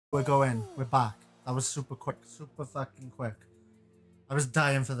We're going. We're back. That was super quick. Super fucking quick. I was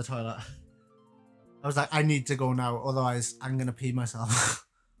dying for the toilet. I was like, I need to go now. Otherwise, I'm going to pee myself.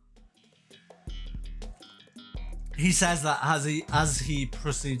 He says that as he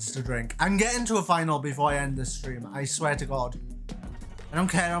proceeds to drink. I'm getting to a final before I end this stream. I swear to God. I don't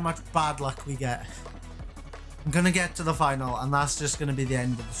care how much bad luck we get. I'm going to get to the final. And that's just going to be the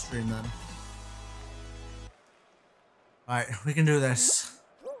end of the stream then. Right, we can do this.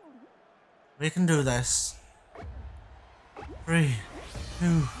 We can do this. 3,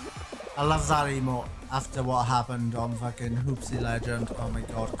 2. I love that emote after what happened on fucking Hoopsy Legend. Oh my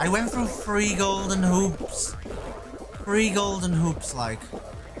god. I went through 3 golden hoops. 3 golden hoops, like.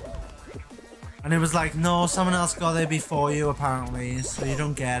 And it was like, no, someone else got there before you, apparently, so you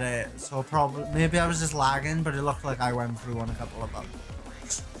don't get it. So probably, maybe I was just lagging, but it looked like I went through on a couple of them.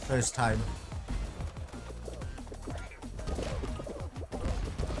 First time.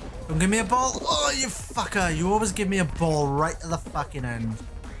 Don't give me a ball. Oh, you fucker. You always give me a ball right at the fucking end.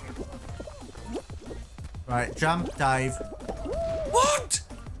 Right, jump, dive. What?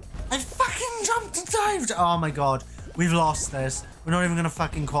 I fucking jumped and dived. Oh my god. We've lost this. We're not even going to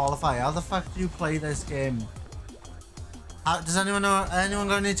fucking qualify. How the fuck do you play this game? Does anyone know? Anyone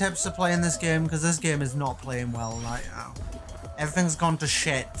got any tips to play in this game? Because this game is not playing well right now. Everything's gone to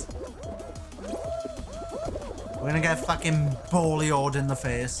shit. We're gonna get fucking polioed in the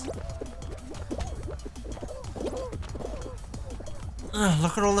face. Ugh,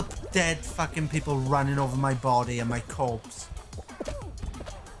 look at all the dead fucking people running over my body and my corpse.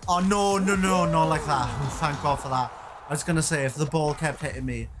 Oh no, no, no, not like that. Oh, thank God for that. I was gonna say, if the ball kept hitting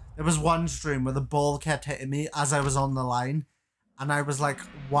me. There was one stream where the ball kept hitting me as I was on the line. And I was like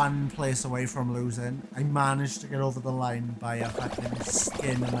 1 place away from losing. I managed to get over the line by a fucking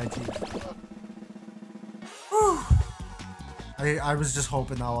skin in my teeth. Whew. I was just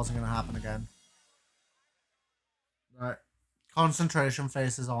hoping that wasn't going to happen again. Right. Concentration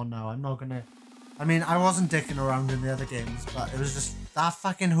face is on now. I'm not going to... I mean, I wasn't dicking around in the other games, but it was just... That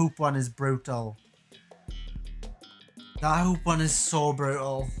fucking hoop one is brutal. That hoop one is so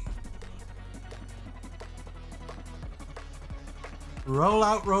brutal. Roll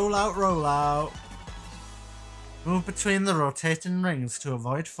out, roll out, roll out. Move between the rotating rings to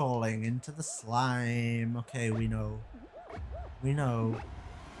avoid falling into the slime. Okay, we know. We know.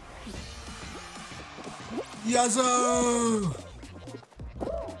 Yazoo!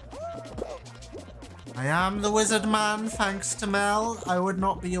 I am the wizard man, thanks to Mel. I would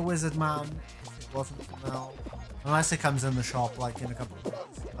not be a wizard man if it wasn't for Mel. Unless it comes in the shop, like, in a couple of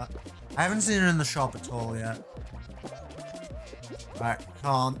days. But I haven't seen her in the shop at all yet. Right,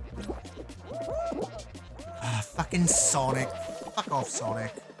 can't. Fucking Sonic. Fuck off,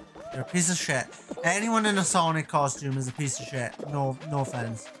 Sonic. You're a piece of shit. Anyone in a Sonic costume is a piece of shit. No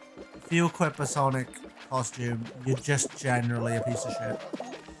offense. If you equip a Sonic costume, you're just generally a piece of shit.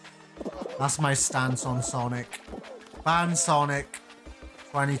 That's my stance on Sonic. Ban Sonic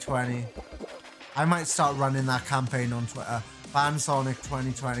 2020. I might start running that campaign on Twitter. Ban Sonic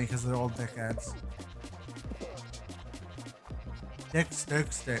 2020 because they're all dickheads. Dicks,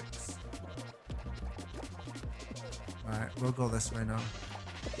 dicks, dicks. Alright, we'll go this way now.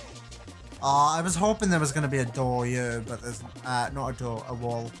 I was hoping there was going to be a door here, but there's not a door, a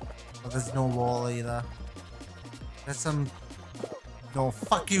wall. But there's no wall either. There's some... No,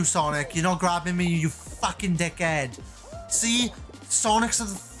 fuck you, Sonic. You're not grabbing me, you fucking dickhead. See? Sonics are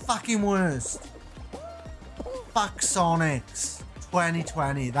the fucking worst. Fuck Sonics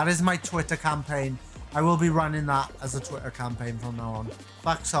 2020. That is my Twitter campaign. I will be running that as a Twitter campaign from now on.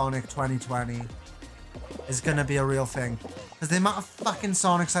 Fuck Sonic 2020 is gonna be a real thing. Because the amount of fucking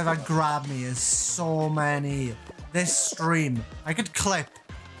Sonics I've had grab me is so many. This stream, I could clip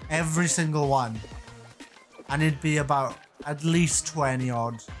every single one. And it'd be about at least 20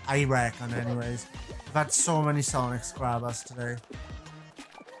 odd, I reckon anyways. I've had so many Sonics grab us today.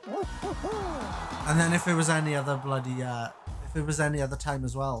 And then if it was any other bloody, if it was any other time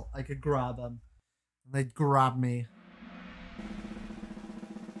as well, I could grab them. And they'd grab me.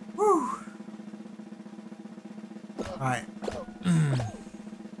 Whew. Alright. I'm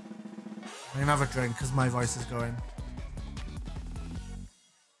gonna have a drink because my voice is going.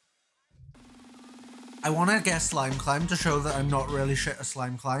 I want to get Slime Climb to show that I'm not really shit at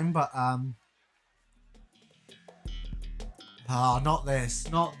Slime Climb, but not this.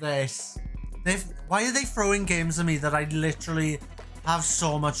 Not this. Why are they throwing games at me that I literally have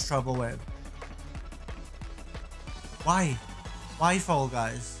so much trouble with? Why? Why Fall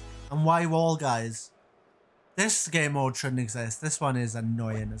Guys? And why Wall Guys? This game mode shouldn't exist. This one is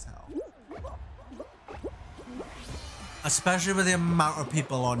annoying as hell. Especially with the amount of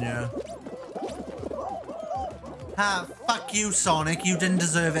people on you. Ha, fuck you, Sonic. You didn't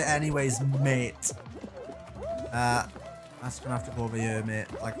deserve it anyways, mate. That's gonna have to go over here, mate.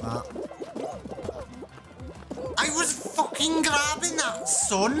 Like that. I was fucking grabbing that,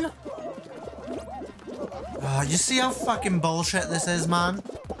 son. You see how fucking bullshit this is, man?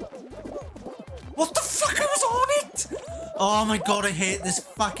 What the fuck? I was on it! Oh my god, I hate this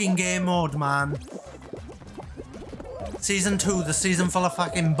fucking game mode, man. Season 2, the season full of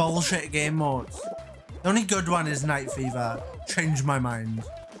fucking bullshit game modes. The only good one is Night Fever. Changed my mind.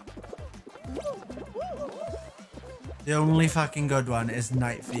 The only fucking good one is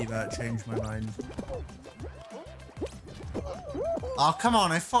Night Fever. Changed my mind. Oh, come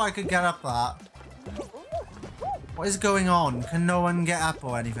on. I thought I could get up that. What is going on? Can no one get up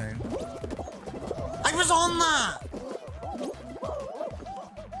or anything? I was on that!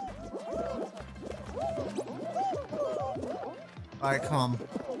 Alright, come on.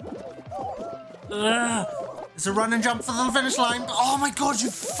 Ugh. It's a run and jump for the finish line. Oh my god, you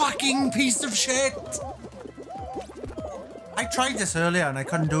fucking piece of shit! I tried this earlier and I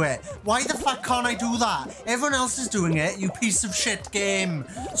couldn't do it. Why the fuck can't I do that? Everyone else is doing it, you piece of shit game.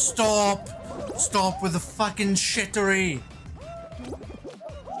 Stop. Stop with the fucking shittery.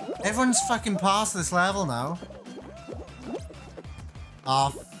 Everyone's fucking past this level now. Oh,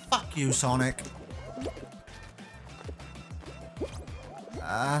 fuck you, Sonic.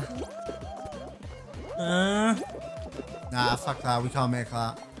 Nah, fuck that. We can't make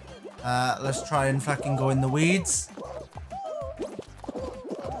that. Let's try and fucking go in the weeds.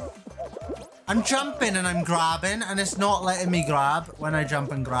 I'm jumping and I'm grabbing, and it's not letting me grab when I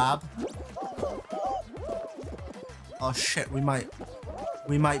jump and grab. Oh shit, we might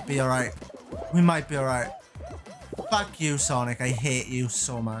be alright. We might be alright. Fuck you, Sonic. I hate you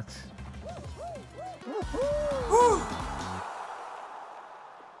so much. Whew.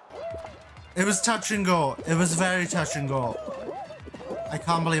 It was touch and go. It was very touch and go. I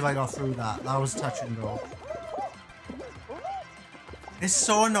can't believe I got through that. That was touch and go. It's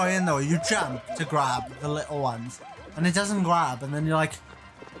so annoying though. You jump to grab the little ones and it doesn't grab, and then you're like,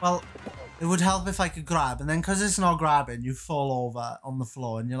 well, it would help if I could grab, and then because it's not grabbing, you fall over on the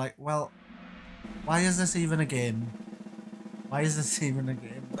floor and you're like, well, why is this even a game? Why is this even a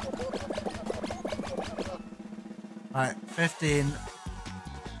game? Right, 15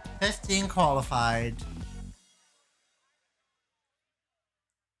 qualified.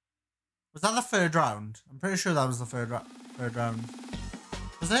 Was that the third round? I'm pretty sure that was the third round.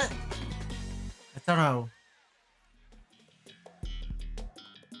 Was it? I don't know.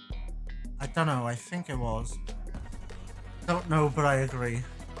 I don't know. I think it was. Don't know, but I agree.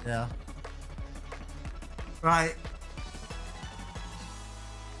 Yeah. Right.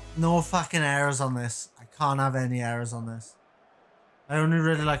 No fucking errors on this. I can't have any errors on this. I only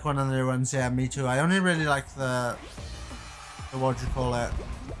really like one of the new ones. Yeah, me too. I only really like the what do you call it?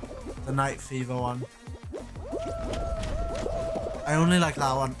 The Night Fever one. I only like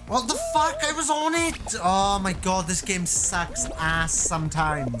that one. What the fuck? I was on it! Oh my god, this game sucks ass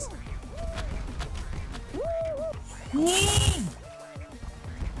sometimes.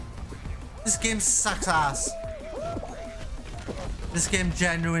 This game sucks ass. This game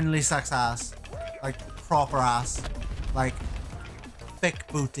genuinely sucks ass. Like, proper ass. Like, thick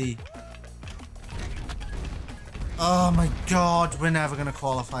booty. Oh my god, we're never gonna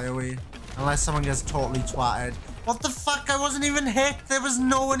qualify, are we? Unless someone gets totally twatted. What the fuck? I wasn't even hit. There was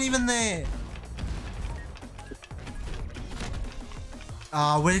no one even there.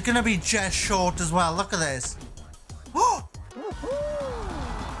 We're gonna be just short as well. Look at this.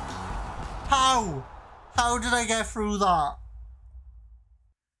 How? How did I get through that?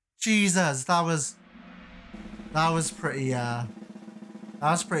 Jesus, that was pretty, that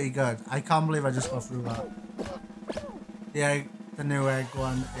was pretty good. I can't believe I just got through that. The new egg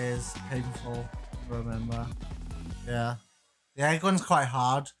one is painful to remember. Yeah. The egg one's quite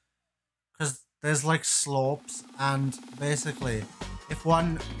hard because there's like slopes, and basically if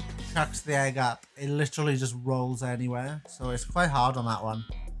one chucks the egg up, it literally just rolls anywhere. So it's quite hard on that one.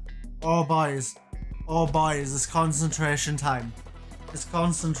 Oh boys. Oh boys, it's concentration time. It's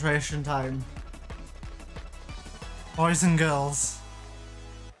concentration time. Boys and girls.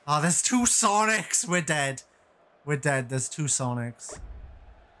 Oh, there's two Sonics. We're dead. We're dead. There's two Sonics.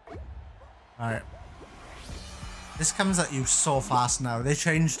 Alright. This comes at you so fast now. They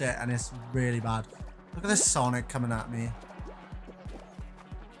changed it and it's really bad. Look at this Sonic coming at me.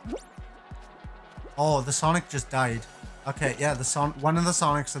 Oh, the Sonic just died. Okay, yeah, one of the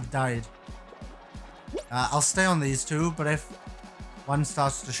Sonics have died. I'll stay on these two, but if one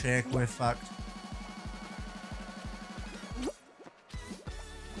starts to shake, we're fucked.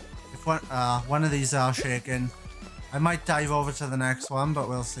 If one of these are shaking, I might dive over to the next one, but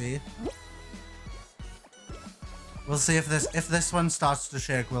we'll see. We'll see if this one starts to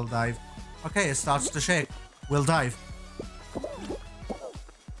shake, we'll dive. Okay, it starts to shake. We'll dive.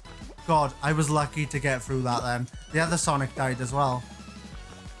 God, I was lucky to get through that then. The other Sonic died as well.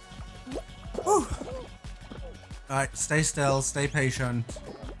 Woo! Alright, stay still, stay patient.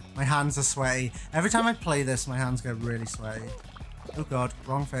 My hands are sweaty. Every time I play this, my hands get really sweaty. Oh god,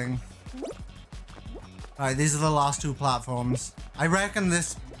 wrong thing. Alright, these are the last two platforms. I reckon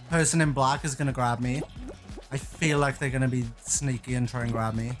this person in black is gonna grab me. I feel like they're gonna be sneaky and try and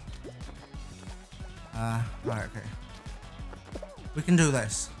grab me. Right, okay. We can do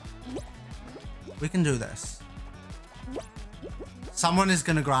this. We can do this. Someone is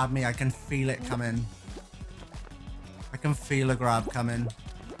gonna grab me. I can feel it coming. I can feel a grab coming.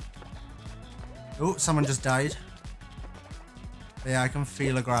 Oh, someone just died. Yeah, I can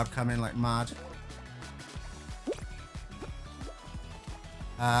feel a grab coming like mad.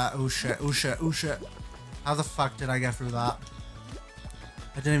 Oh shit, oh shit, oh shit. How the fuck did I get through that?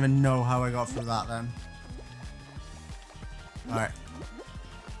 I didn't even know how I got through that then. Alright.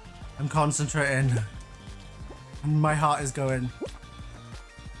 I'm concentrating. My heart is going.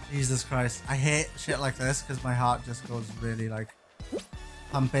 Jesus Christ. I hate shit like this because my heart just goes really like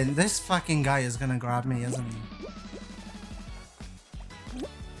pumping. This fucking guy is gonna grab me, isn't he?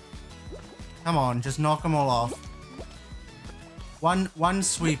 Come on, just knock them all off. One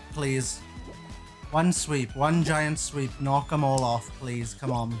sweep, please. One sweep, one giant sweep. Knock them all off, please.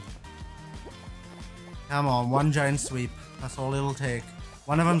 Come on. Come on, one giant sweep. That's all it'll take.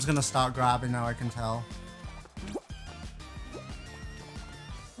 One of them's gonna start grabbing now, I can tell.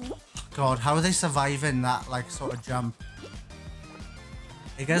 God, how are they surviving that, like, sort of jump?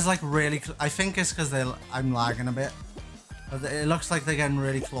 It gets, like, really... I think it's because I'm lagging a bit. But it looks like they're getting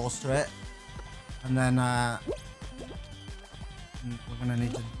really close to it. And then, we're gonna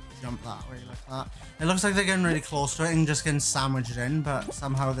need to jump that way like that. It looks like they're getting really close to it and just getting sandwiched in, but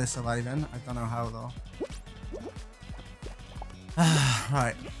somehow they're surviving. I don't know how, though.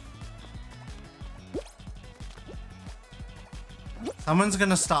 Right. Someone's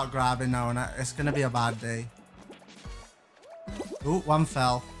gonna start grabbing now, and it's gonna be a bad day. Oh, one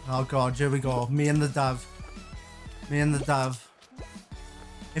fell. Oh god, here we go. Me and the dove. Me and the dove.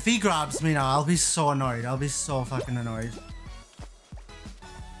 If he grabs me now, I'll be so annoyed. I'll be so fucking annoyed.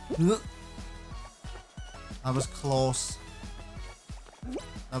 That was close.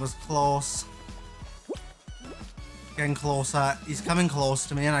 That was close. Getting closer. He's coming close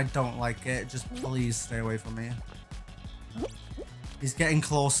to me and I don't like it. Just please stay away from me. He's getting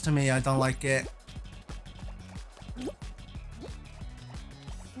close to me. I don't like it.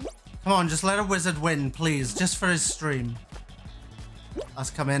 Come on, just let a wizard win, please. Just for his stream. That's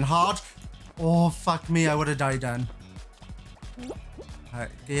coming hard. Oh, fuck me. I would have died then. Alright,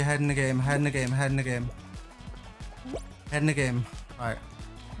 get your head in the game. Head in the game. Head in the game. Head in the game. Right.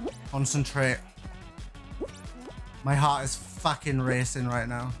 Concentrate. My heart is fucking racing right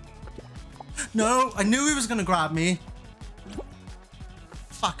now. No! I knew he was gonna grab me.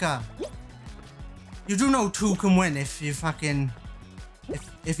 Fucker. You do know 2 can win if you fucking...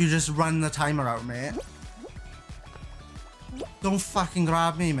 If you just run the timer out, mate. Don't fucking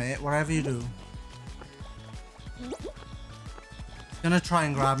grab me, mate. Whatever you do. He's gonna try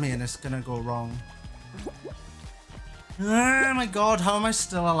and grab me and it's gonna go wrong. Oh my god, how am I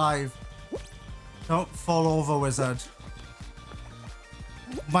still alive? Don't fall over, wizard.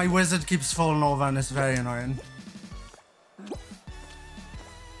 My wizard keeps falling over and it's very annoying.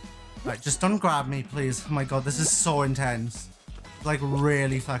 Right, just don't grab me, please. Oh my god, this is so intense. Like,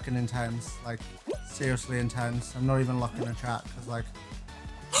 really fucking intense. Like, seriously intense. I'm not even looking at chat, because, like...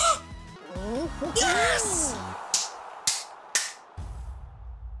 Yes!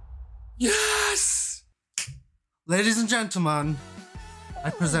 Yes! Ladies and gentlemen, I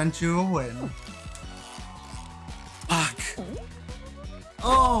present you a win. Fuck.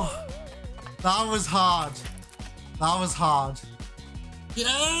 Oh! That was hard. That was hard.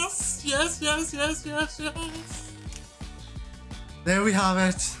 Yes! Yes, yes, yes, yes, yes! There we have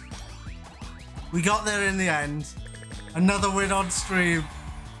it. We got there in the end. Another win on stream.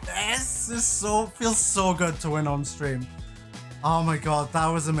 Yes, this feels so good to win on stream. Oh my god, that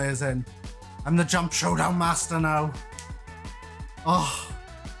was amazing. I'm the Jump Showdown master now. Oh,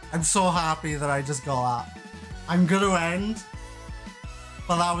 I'm so happy that I just got that. I'm gonna end,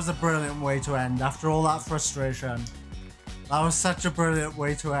 but that was a brilliant way to end after all that frustration. That was such a brilliant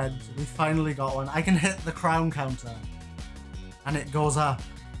way to end. We finally got one. I can hit the crown counter. And it goes up.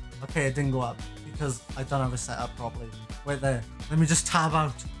 Okay, it didn't go up because I don't have it set up properly. Wait there. Let me just tab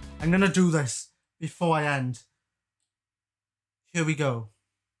out. I'm gonna do this before I end. Here we go.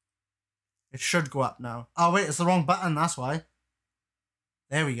 It should go up now. Oh wait, it's the wrong button, that's why.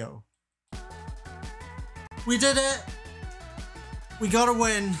 There we go. We did it! We got a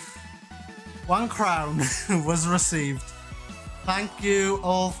win. 1 crown was received. Thank you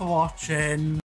all for watching.